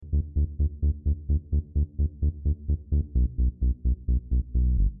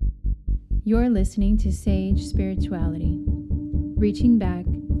You're listening to Sage Spirituality, reaching back,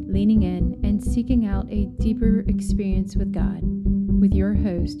 leaning in, and seeking out a deeper experience with God, with your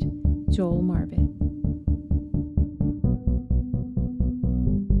host, Joel Marbett.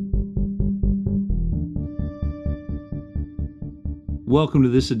 Welcome to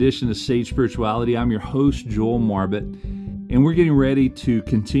this edition of Sage Spirituality. I'm your host, Joel Marbett, and we're getting ready to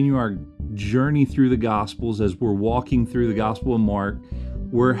continue our journey through the Gospels as we're walking through the Gospel of Mark.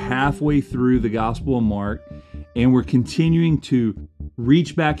 We're halfway through the Gospel of Mark, and we're continuing to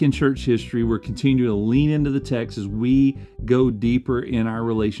reach back in church history. We're continuing to lean into the text as we go deeper in our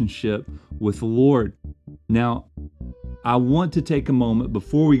relationship with the Lord. Now, I want to take a moment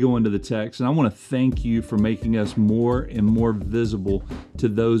before we go into the text, and I want to thank you for making us more and more visible to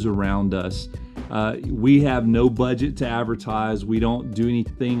those around us. We have no budget to advertise. We don't do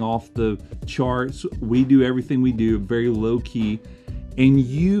anything off the charts. We do everything we do very low key, and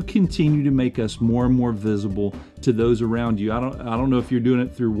you continue to make us more and more visible to those around you. I don't know if you're doing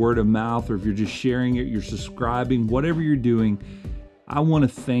it through word of mouth or if you're just sharing it, you're subscribing, whatever you're doing. I want to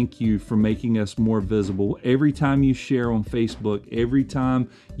thank you for making us more visible. Every time you share on Facebook, every time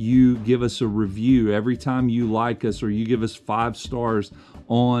you give us a review, every time you like us or you give us 5 stars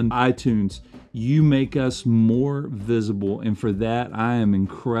on iTunes, you make us more visible. And for that, I am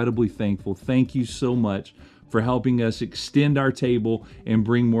incredibly thankful. Thank you so much for helping us extend our table and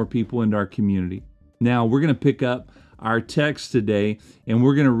bring more people into our community. Now, we're going to pick up our text today, and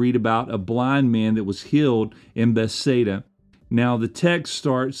we're going to read about a blind man that was healed in Bethsaida. Now, the text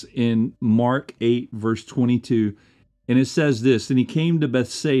starts in Mark 8, verse 22, and it says this, "And he came to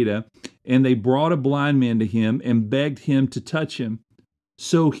Bethsaida, and they brought a blind man to him and begged him to touch him.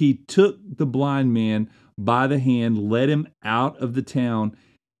 So he took the blind man by the hand, led him out of the town,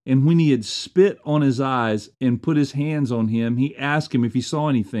 and when he had spit on his eyes and put his hands on him, he asked him if he saw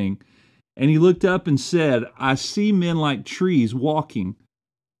anything. And he looked up and said, 'I see men like trees walking.'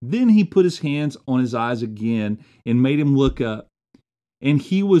 Then he put his hands on his eyes again and made him look up. And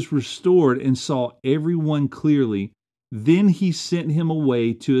he was restored and saw everyone clearly. Then he sent him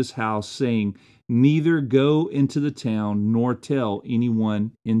away to his house, saying, 'Neither go into the town nor tell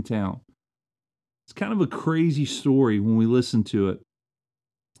anyone in town.'" It's kind of a crazy story when we listen to it.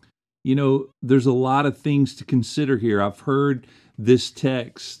 You know, there's a lot of things to consider here. I've heard this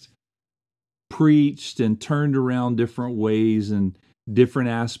text preached and turned around different ways, and different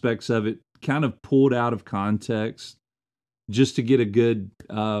aspects of it kind of pulled out of context just to get a good,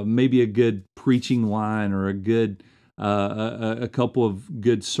 maybe a good preaching line or a good, a couple of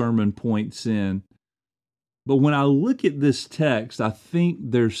good sermon points in. But when I look at this text, I think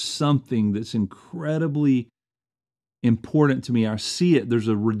there's something that's incredibly important to me. I see it. There's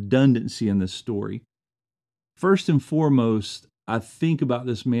a redundancy in this story. First and foremost, I think about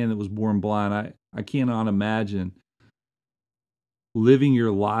this man that was born blind. I cannot imagine living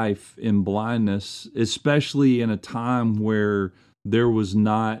your life in blindness, especially in a time where there was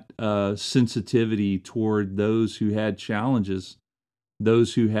not sensitivity toward those who had challenges,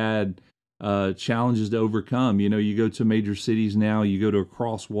 those who had challenges to overcome. You know, you go to major cities now, you go to a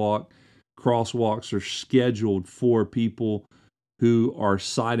crosswalk. Crosswalks are scheduled for people who are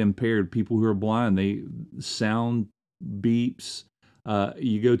sight impaired, people who are blind. They sound beeps.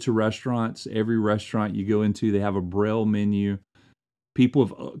 You go to restaurants, every restaurant you go into, they have a Braille menu. People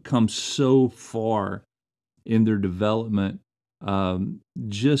have come so far in their development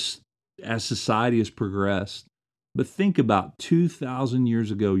just as society has progressed. But think about 2,000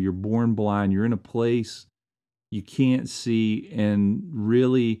 years ago, you're born blind, you're in a place you can't see, and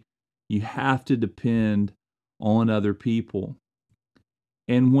really you have to depend on other people.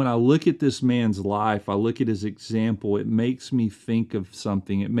 And when I look at this man's life, I look at his example, it makes me think of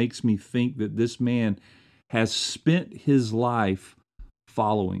something. It makes me think that this man has spent his life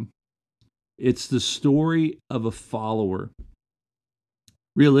following. It's the story of a follower.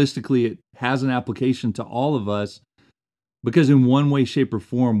 Realistically, it has an application to all of us because in one way, shape, or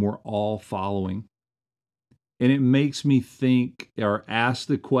form, we're all following. And it makes me think or ask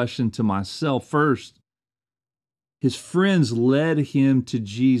the question to myself first. His friends led him to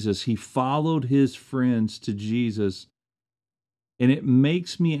Jesus. He followed his friends to Jesus. And it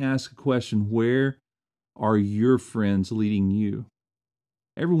makes me ask a question, where are your friends leading you?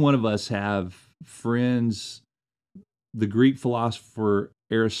 Every one of us have friends. The Greek philosopher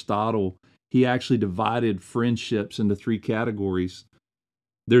Aristotle, he actually divided friendships into 3 categories.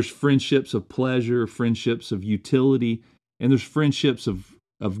 There's friendships of pleasure, friendships of utility, and there's friendships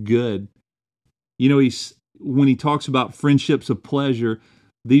of good. You know, when he talks about friendships of pleasure,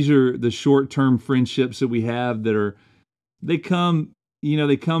 these are the short-term friendships that we have they come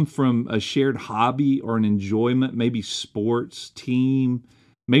they come from a shared hobby or an enjoyment, maybe sports, team,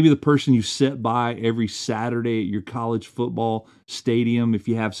 maybe the person you sit by every Saturday at your college football stadium if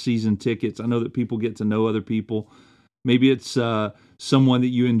you have season tickets. I know that people get to know other people. Maybe it's someone that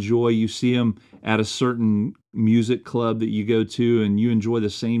you enjoy. You see them at a certain music club that you go to and you enjoy the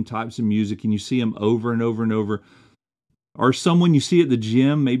same types of music and you see them over and over and over. Or someone you see at the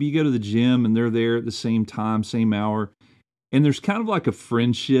gym. Maybe you go to the gym and they're there at the same time, same hour. And there's kind of like a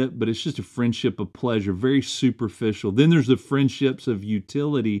friendship, but it's just a friendship of pleasure, very superficial. Then there's the friendships of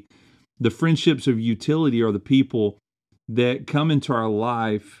utility. The friendships of utility are the people that come into our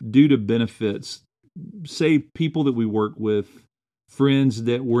life due to benefits. Say people that we work with, friends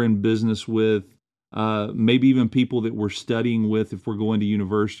that we're in business with, maybe even people that we're studying with if we're going to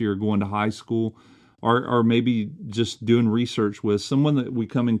university or going to high school, or maybe just doing research with, someone that we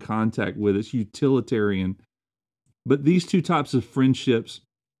come in contact with. It's utilitarian. But these two types of friendships,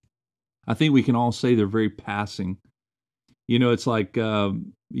 I think we can all say they're very passing. It's like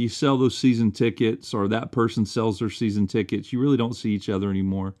you sell those season tickets, or that person sells their season tickets. You really don't see each other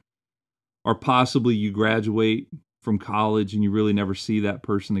anymore. Or possibly you graduate from college and you really never see that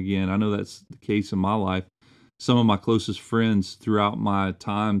person again. I know that's the case in my life. Some of my closest friends throughout my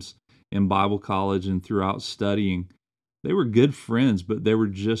times in Bible college and throughout studying, they were good friends, but they were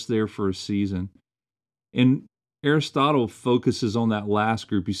just there for a season. And Aristotle focuses on that last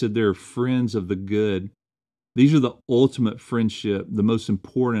group. He said they're friends of the good. These are the ultimate friendship, the most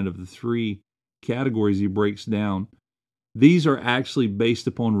important of the three categories he breaks down. These are actually based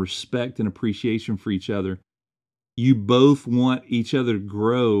upon respect and appreciation for each other. You both want each other to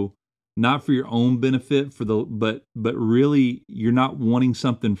grow, not for your own benefit, but really you're not wanting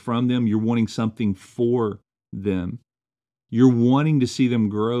something from them, you're wanting something for them. You're wanting to see them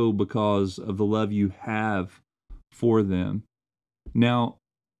grow because of the love you have for them. Now,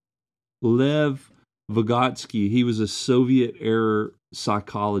 Lev Vygotsky, he was a Soviet-era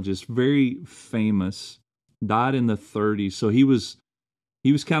psychologist, very famous, died in the 30s. So he was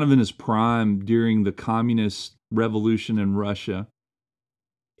kind of in his prime during the communist revolution in Russia.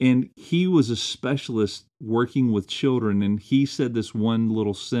 And he was a specialist working with children. And he said this one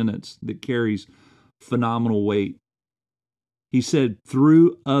little sentence that carries phenomenal weight. He said,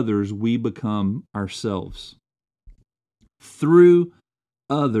 "Through others, we become ourselves." Through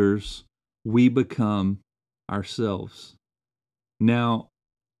others, we become ourselves. Now,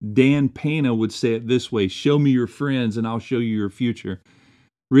 Dan Pena would say it this way: show me your friends and I'll show you your future.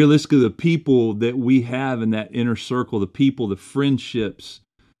 Realistically, the people that we have in that inner circle, the people, the friendships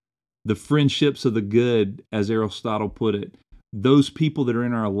of the good, as Aristotle put it, those people that are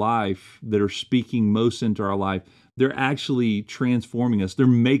in our life, that are speaking most into our life, they're actually transforming us. They're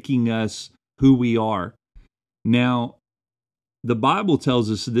making us who we are. Now, the Bible tells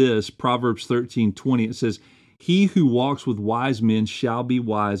us this, Proverbs 13:20, it says, "He who walks with wise men shall be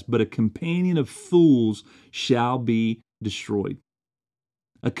wise, but a companion of fools shall be destroyed."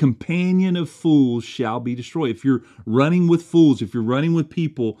 A companion of fools shall be destroyed. If you're running with fools, if you're running with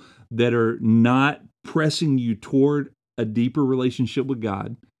people that are not pressing you toward a deeper relationship with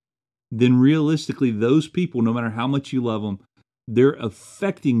God, then realistically, those people, no matter how much you love them, they're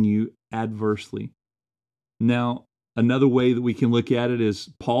affecting you adversely. Now, another way that we can look at it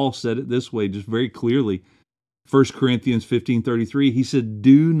is Paul said it this way, just very clearly. 1 Corinthians 15:33, he said,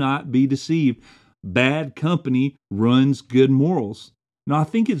 "Do not be deceived. Bad company ruins good morals." Now, I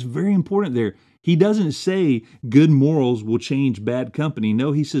think it's very important there. He doesn't say good morals will change bad company.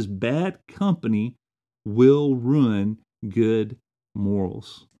 No, he says bad company will ruin good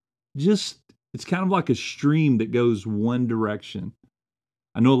morals. It's kind of like a stream that goes one direction.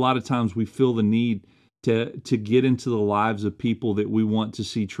 I know a lot of times we feel the need to get into the lives of people that we want to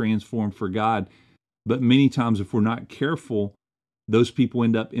see transformed for God. But many times, if we're not careful, those people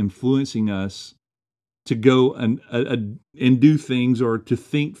end up influencing us to go and do things, or to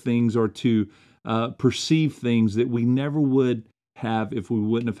think things, or to perceive things that we never would have if we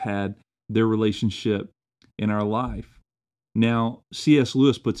wouldn't have had their relationship in our life. Now, C.S.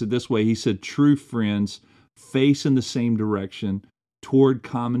 Lewis puts it this way. He said, "True friends face in the same direction toward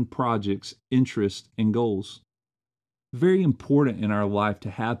common projects, interests, and goals." Very important in our life to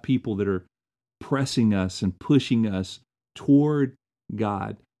have people that are pressing us and pushing us toward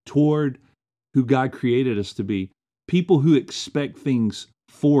God, toward who God created us to be. People who expect things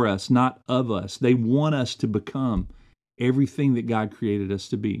for us, not of us. They want us to become everything that God created us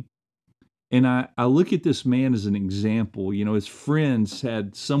to be. And I look at this man as an example. His friends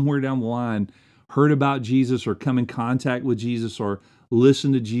had somewhere down the line heard about Jesus, or come in contact with Jesus, or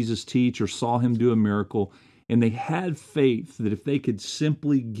listened to Jesus teach, or saw him do a miracle. And they had faith that if they could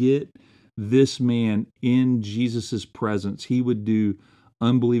simply get this man in Jesus's presence, he would do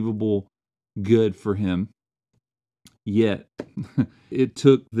unbelievable good for him. Yet, it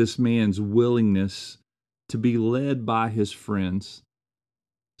took this man's willingness to be led by his friends.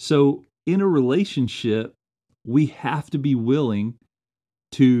 So, in a relationship, we have to be willing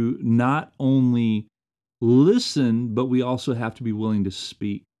to not only listen, but we also have to be willing to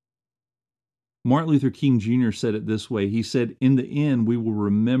speak. Martin Luther King Jr. said it this way. He said, "In the end, we will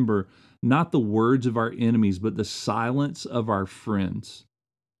remember not the words of our enemies, but the silence of our friends."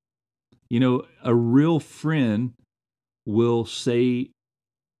 You know, a real friend will say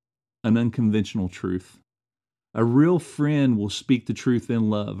an unconventional truth. A real friend will speak the truth in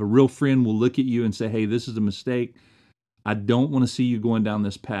love. A real friend will look at you and say, "Hey, this is a mistake. I don't want to see you going down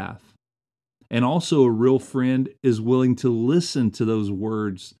this path." And also, a real friend is willing to listen to those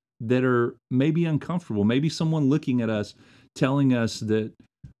words that are maybe uncomfortable. Maybe someone looking at us telling us that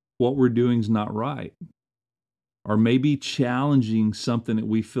what we're doing is not right. Or maybe challenging something that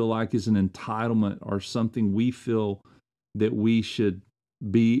we feel like is an entitlement or something we feel that we should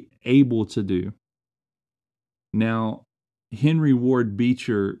be able to do. Now, Henry Ward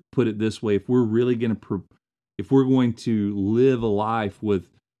Beecher put it this way: if we're going to live a life with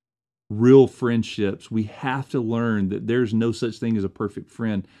real friendships, we have to learn that there's no such thing as a perfect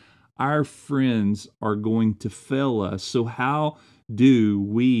friend. Our friends are going to fail us. So how do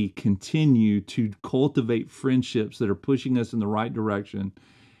we continue to cultivate friendships that are pushing us in the right direction?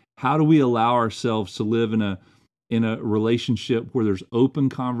 How do we allow ourselves to live in a relationship where there's open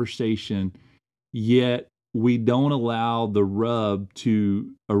conversation, yet we don't allow the rub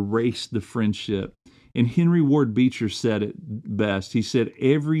to erase the friendship? And Henry Ward Beecher said it best. He said,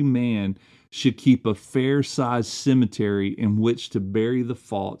 "Every man should keep a fair-sized cemetery in which to bury the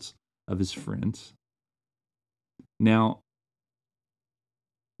faults of his friends." Now,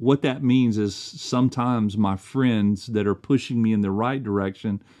 what that means is sometimes my friends that are pushing me in the right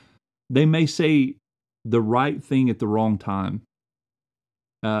direction, they may say the right thing at the wrong time.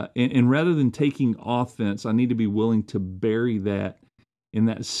 And rather than taking offense, I need to be willing to bury that in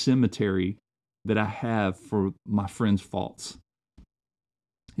that cemetery that I have for my friend's faults.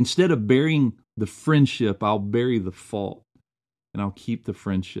 Instead of burying the friendship, I'll bury the fault and I'll keep the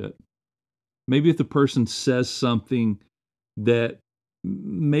friendship. Maybe if the person says something that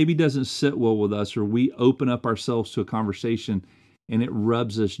maybe doesn't sit well with us, or we open up ourselves to a conversation and it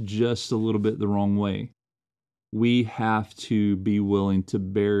rubs us just a little bit the wrong way, we have to be willing to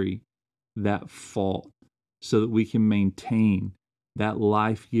bury that fault so that we can maintain that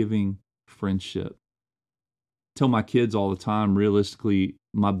life-giving friendship. I tell my kids all the time, realistically,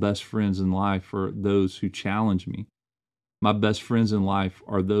 my best friends in life are those who challenge me. My best friends in life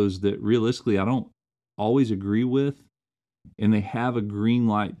are those that realistically I don't always agree with, and they have a green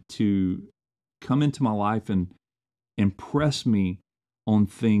light to come into my life and press me on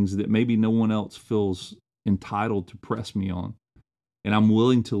things that maybe no one else feels entitled to press me on. And I'm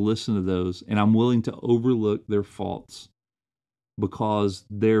willing to listen to those, and I'm willing to overlook their faults because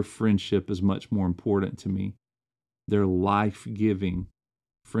their friendship is much more important to me. They're life-giving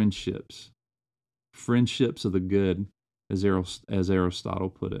friendships. Friendships of the good, as Aristotle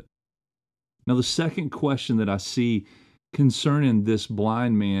put it. Now, the second question that I see concerning this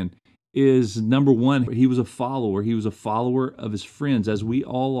blind man is, number one, he was a follower. He was a follower of his friends, as we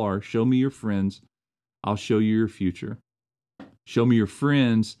all are. Show me your friends, I'll show you your future. Show me your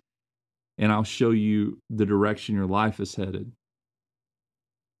friends, and I'll show you the direction your life is headed.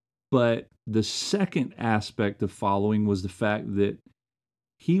 But the second aspect of following was the fact that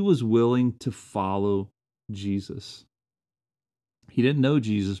he was willing to follow Jesus. He didn't know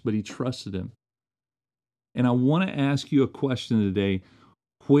Jesus, but he trusted him. And I want to ask you a question today.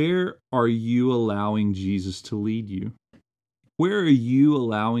 Where are you allowing Jesus to lead you? Where are you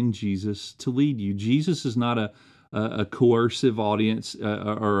allowing Jesus to lead you? Jesus is not a coercive audience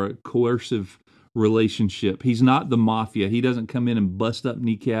or a coercive relationship. He's not the mafia. He doesn't come in and bust up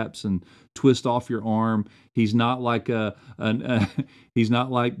kneecaps and twist off your arm. He's not like he's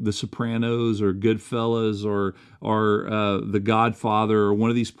not like The Sopranos or Goodfellas or The Godfather or one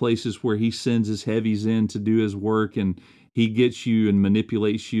of these places where he sends his heavies in to do his work and he gets you and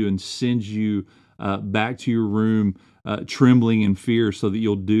manipulates you and sends you back to your room trembling in fear so that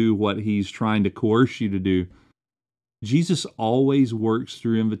you'll do what he's trying to coerce you to do. Jesus always works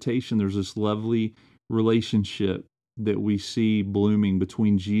through invitation. There's this lovely relationship that we see blooming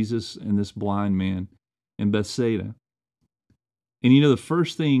between Jesus and this blind man in Bethsaida. And you know, the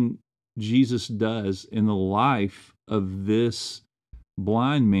first thing Jesus does in the life of this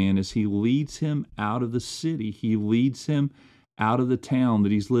blind man as he leads him out of the city. He leads him out of the town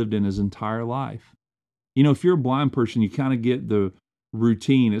that he's lived in his entire life. You know, if you're a blind person, you kind of get the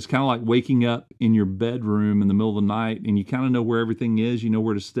routine. It's kind of like waking up in your bedroom in the middle of the night, and you kind of know where everything is. You know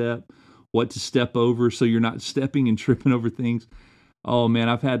where to step, what to step over, so you're not stepping and tripping over things. Oh man,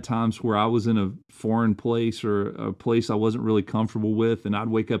 I've had times where I was in a foreign place or a place I wasn't really comfortable with, and I'd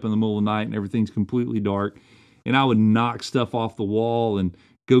wake up in the middle of the night and everything's completely dark, and I would knock stuff off the wall and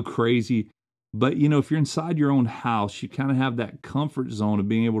go crazy. But you know, if you're inside your own house, you kind of have that comfort zone of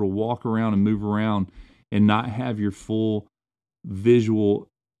being able to walk around and move around and not have your full visual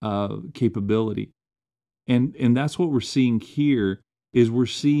capability. And that's what we're seeing here, is we're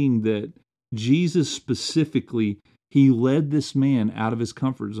seeing that Jesus specifically, he led this man out of his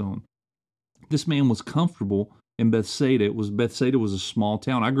comfort zone. This man was comfortable in Bethsaida. Bethsaida was a small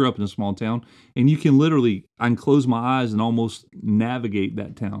town. I grew up in a small town, and I can close my eyes and almost navigate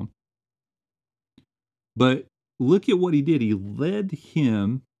that town. But look at what he did. He led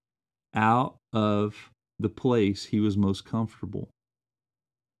him out of the place he was most comfortable.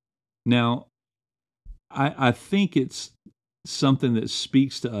 Now, I think it's something that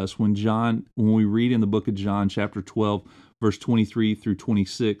speaks to us when we read in the book of John, chapter 12, verse 23 through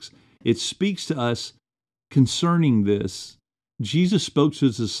 26, it speaks to us concerning this. Jesus spoke to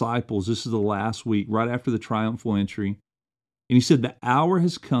his disciples. This is the last week, right after the triumphal entry. And he said, "The hour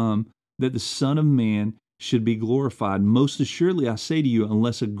has come that the Son of Man should be glorified. Most assuredly, I say to you,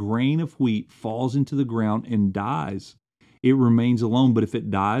 unless a grain of wheat falls into the ground and dies, it remains alone. But if it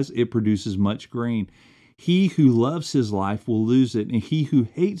dies, it produces much grain. He who loves his life will lose it, and he who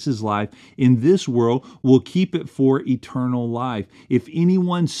hates his life in this world will keep it for eternal life. If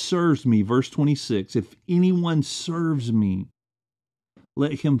anyone serves me," verse 26, "if anyone serves me,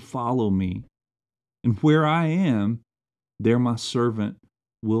 let him follow me. And where I am, there my servant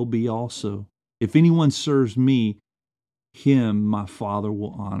will be also. If anyone serves me, him my Father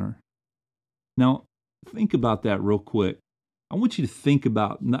will honor." Now, think about that real quick. I want you to think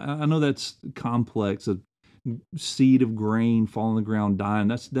about, I know that's complex, a seed of grain falling on the ground, dying.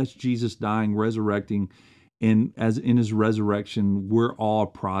 That's Jesus dying, resurrecting, and as in his resurrection, we're all a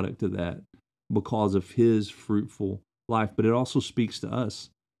product of that because of his fruitful life. But it also speaks to us,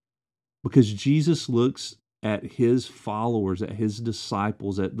 because Jesus looks at his followers, at his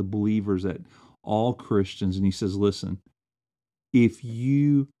disciples, at the believers, at all Christians, and he says, listen, if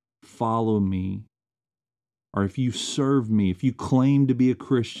you follow me, or if you serve me, if you claim to be a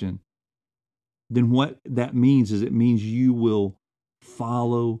Christian, then what that means is it means you will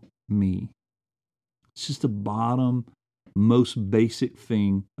follow me. It's just the bottom, most basic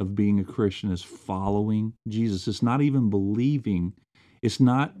thing of being a Christian is following Jesus. It's not even believing. It's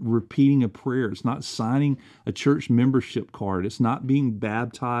not repeating a prayer. It's not signing a church membership card. It's not being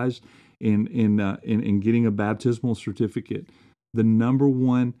baptized and getting a baptismal certificate. The number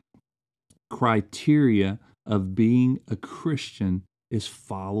one criteria of being a Christian is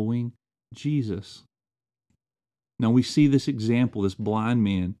following Jesus. Now we see this example, this blind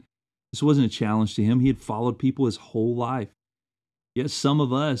man. This wasn't a challenge to him. He had followed people his whole life. Yet some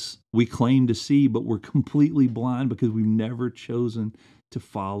of us, we claim to see, but we're completely blind because we've never chosen to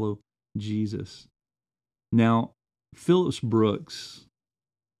follow Jesus. Now, Phillips Brooks,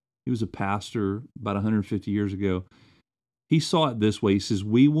 he was a pastor about 150 years ago. He saw it this way. He says,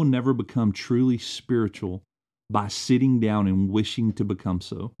 "We will never become truly spiritual by sitting down and wishing to become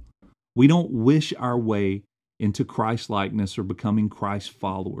so. We don't wish our way into Christ-likeness or becoming Christ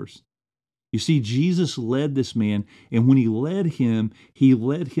followers." You see, Jesus led this man, and when he led him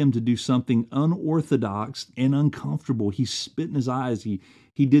to do something unorthodox and uncomfortable. He spit in his eyes. He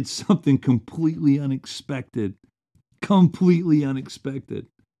did something completely unexpected. Completely unexpected.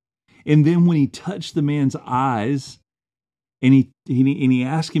 And then when he touched the man's eyes, and he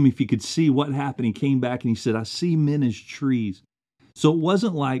asked him if he could see what happened, he came back and he said, "I see men as trees." So it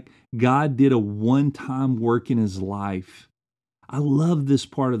wasn't like God did a one-time work in his life. I love this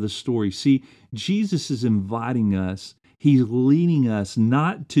part of the story. See, Jesus is inviting us. He's leading us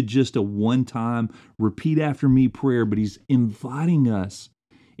not to just a one-time repeat after me prayer, but he's inviting us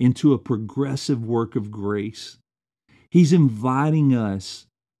into a progressive work of grace. He's inviting us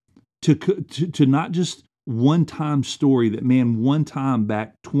to not just one-time story that, man, one time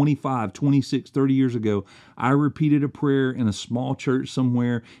back 25, 26, 30 years ago, I repeated a prayer in a small church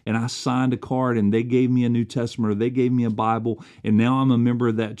somewhere and I signed a card and they gave me a New Testament or they gave me a Bible and now I'm a member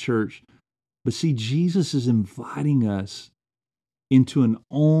of that church. But see, Jesus is inviting us into an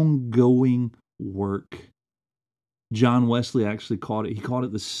ongoing work. John Wesley actually called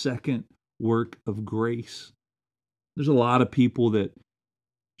it the second work of grace. There's a lot of people that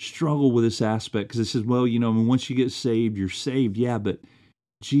struggle with this aspect because it says, well, once you get saved, you're saved. Yeah, but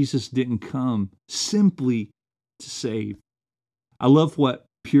Jesus didn't come simply to save. I love what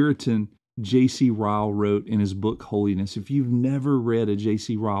Puritan J.C. Ryle wrote in his book, Holiness. If you've never read a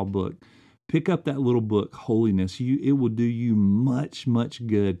J.C. Ryle book, pick up that little book, Holiness. It will do you much, much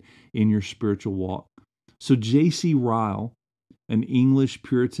good in your spiritual walk. So J.C. Ryle, an English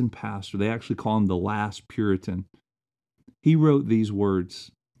Puritan pastor, they actually call him the last Puritan, he wrote these words.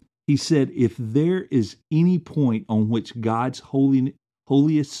 He said, if there is any point on which God's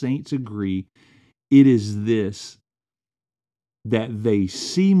holiest saints agree, it is this, that they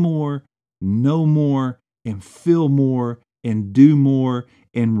see more, know more, and feel more, and do more,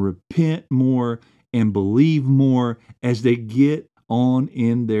 and repent more, and believe more as they get on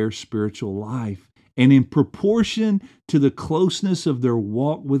in their spiritual life. And in proportion to the closeness of their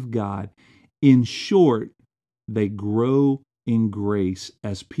walk with God, in short, they grow in grace,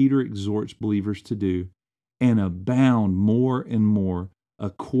 as Peter exhorts believers to do, and abound more and more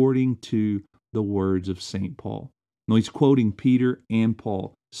according to the words of St. Paul. Now he's quoting Peter and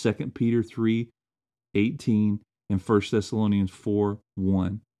Paul, 2 Peter 3:18 and 1 Thessalonians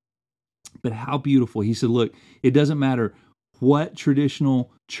 4:1. But how beautiful. He said, look, it doesn't matter what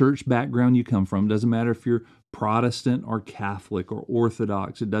traditional church background you come from. It doesn't matter if you're Protestant or Catholic or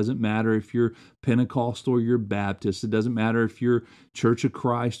Orthodox. It doesn't matter if you're Pentecostal or you're Baptist. It doesn't matter if you're Church of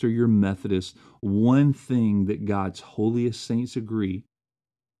Christ or you're Methodist. One thing that God's holiest saints agree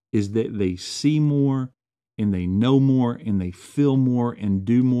is that they see more and they know more and they feel more and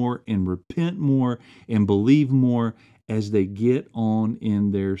do more and repent more and believe more as they get on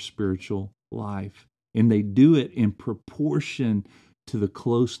in their spiritual life. And they do it in proportion to the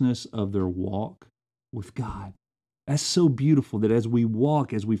closeness of their walk with God. That's so beautiful that as we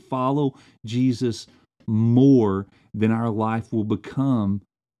walk, as we follow Jesus more, then our life will become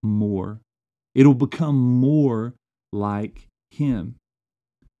more. It'll become more like Him.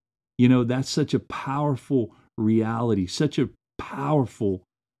 That's such a powerful reality, such a powerful,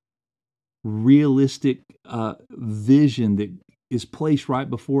 realistic vision that is placed right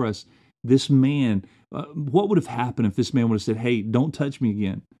before us. This man, what would have happened if this man would have said, hey, don't touch me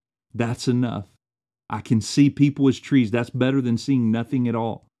again? That's enough. I can see people as trees. That's better than seeing nothing at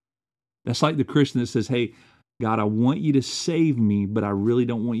all. That's like the Christian that says, hey, God, I want you to save me, but I really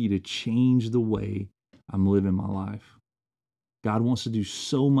don't want you to change the way I'm living my life. God wants to do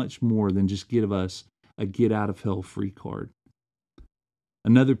so much more than just give us a get out of hell free card.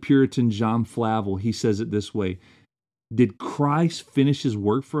 Another Puritan, John Flavel, he says it this way: did Christ finish His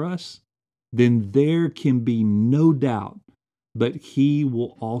work for us? Then there can be no doubt, but He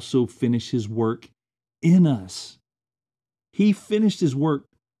will also finish His work in us. He finished His work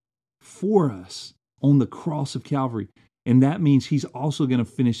for us on the cross of Calvary, and that means He's also going to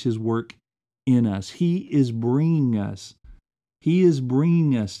finish His work in us. He is bringing us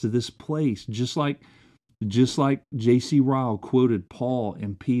to this place, just like J.C. Ryle quoted Paul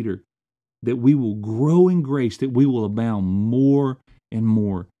and Peter, that we will grow in grace, that we will abound more and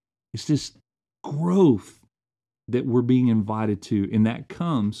more. It's this growth that we're being invited to, and that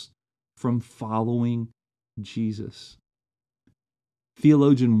comes from following Jesus.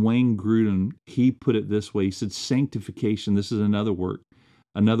 Theologian Wayne Grudem, he put it this way. He said, sanctification, this is another word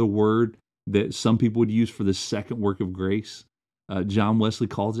that some people would use for the second work of grace. John Wesley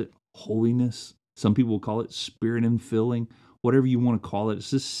calls it holiness. Some people will call it spirit infilling. Whatever you want to call it,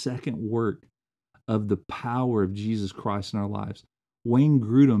 it's this second work of the power of Jesus Christ in our lives. Wayne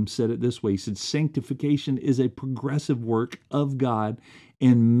Grudem said it this way. He said, sanctification is a progressive work of God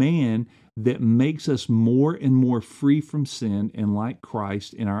and man that makes us more and more free from sin and like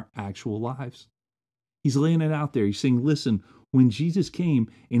Christ in our actual lives. He's laying it out there. He's saying, listen, when Jesus came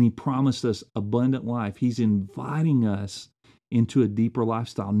and He promised us abundant life, He's inviting us into a deeper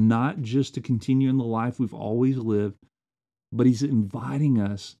lifestyle, not just to continue in the life we've always lived, but He's inviting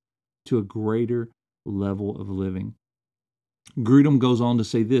us to a greater level of living. Grudem goes on to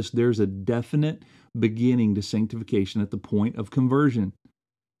say this: there's a definite beginning to sanctification at the point of conversion.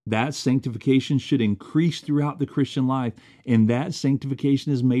 That sanctification should increase throughout the Christian life, and that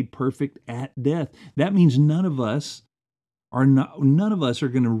sanctification is made perfect at death. That means none of us are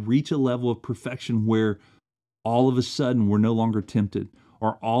going to reach a level of perfection where all of a sudden we're no longer tempted,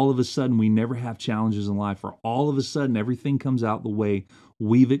 or all of a sudden we never have challenges in life, or all of a sudden everything comes out the way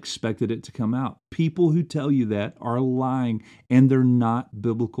we've expected it to come out. People who tell you that are lying, and they're not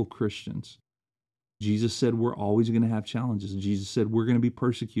biblical Christians. Jesus said we're always going to have challenges. Jesus said we're going to be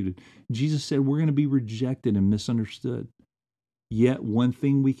persecuted. Jesus said we're going to be rejected and misunderstood. Yet one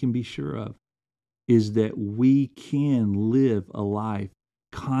thing we can be sure of is that we can live a life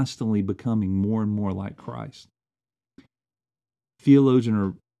constantly becoming more and more like Christ. Theologian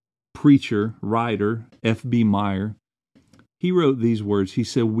or preacher, writer, F.B. Meyer, he wrote these words. He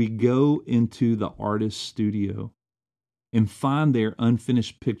said, "We go into the artist's studio and find there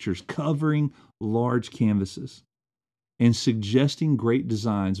unfinished pictures covering large canvases and suggesting great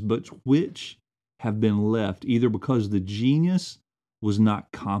designs, but which have been left either because the genius was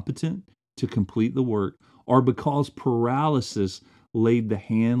not competent to complete the work or because paralysis laid the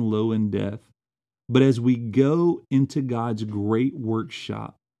hand low in death. But as we go into God's great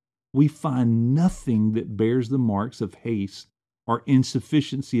workshop, we find nothing that bears the marks of haste or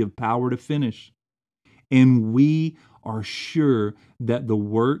insufficiency of power to finish. And we are sure that the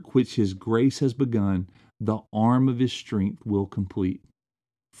work which His grace has begun, the arm of His strength will complete."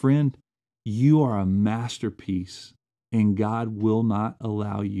 Friend, you are a masterpiece, and God will not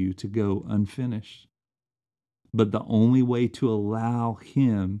allow you to go unfinished. But the only way to allow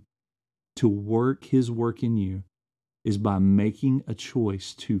Him to work His work in you is by making a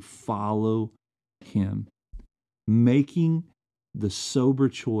choice to follow Him. Making the sober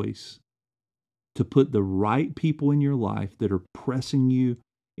choice to put the right people in your life that are pressing you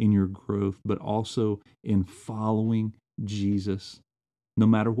in your growth, but also in following Jesus, no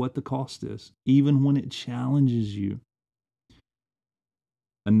matter what the cost is, even when it challenges you.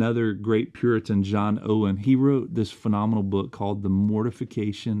 Another great Puritan, John Owen, he wrote this phenomenal book called The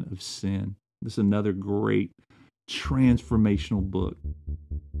Mortification of Sin. This is another great transformational book.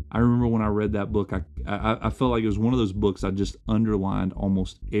 I remember when I read that book, I felt like it was one of those books I just underlined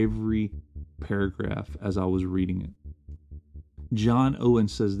almost every paragraph as I was reading it. John Owen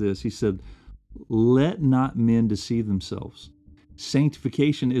says this. He said, "Let not men deceive themselves.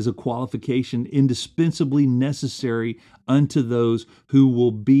 Sanctification is a qualification indispensably necessary unto those who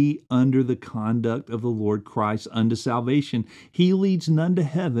will be under the conduct of the Lord Christ unto salvation. He leads none to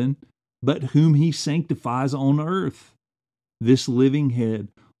heaven, but whom He sanctifies on earth. This living head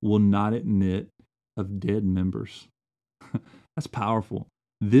will not admit of dead members." That's powerful.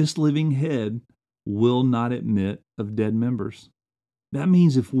 This living head will not admit of dead members. That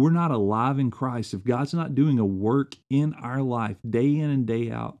means if we're not alive in Christ, if God's not doing a work in our life day in and day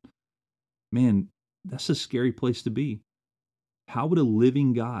out, man, that's a scary place to be. How would a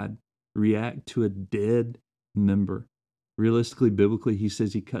living God react to a dead member? Realistically, biblically, He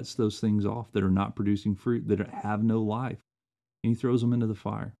says He cuts those things off that are not producing fruit, that have no life, and He throws them into the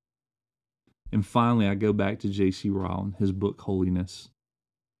fire. And finally, I go back to J.C. Ryle, his book, Holiness.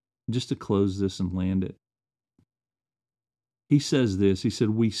 Just to close this and land it. He says this, he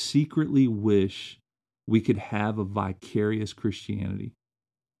said, "We secretly wish we could have a vicarious Christianity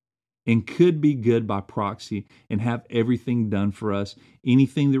and could be good by proxy and have everything done for us.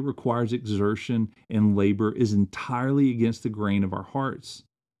 Anything that requires exertion and labor is entirely against the grain of our hearts.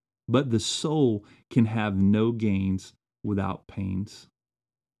 But the soul can have no gains without pains.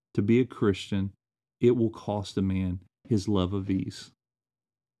 To be a Christian, it will cost a man his love of ease."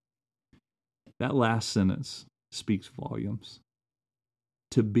 That last sentence speaks volumes.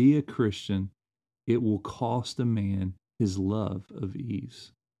 To be a Christian, it will cost a man his love of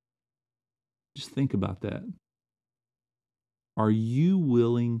ease. Just think about that. Are you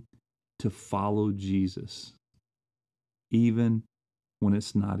willing to follow Jesus even when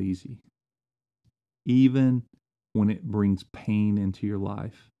it's not easy? Even when it brings pain into your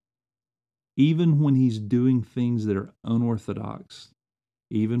life? Even when He's doing things that are unorthodox?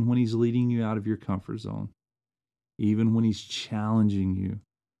 Even when He's leading you out of your comfort zone? Even when He's challenging you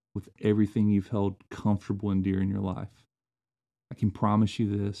with everything you've held comfortable and dear in your life? I can promise you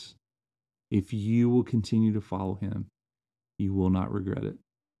this. If you will continue to follow Him, you will not regret it,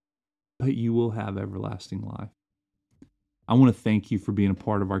 but you will have everlasting life. I want to thank you for being a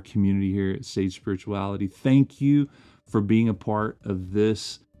part of our community here at Sage Spirituality. Thank you for being a part of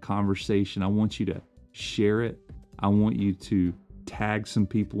this conversation. I want you to share it. I want you to tag some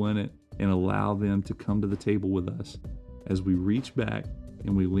people in it and allow them to come to the table with us as we reach back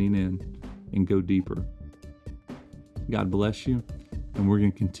and we lean in and go deeper. God bless you, and we're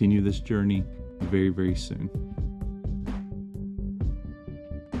going to continue this journey very, very soon.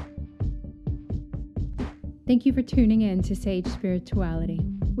 Thank you for tuning in to Sage Spirituality.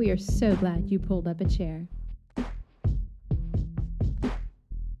 We are so glad you pulled up a chair.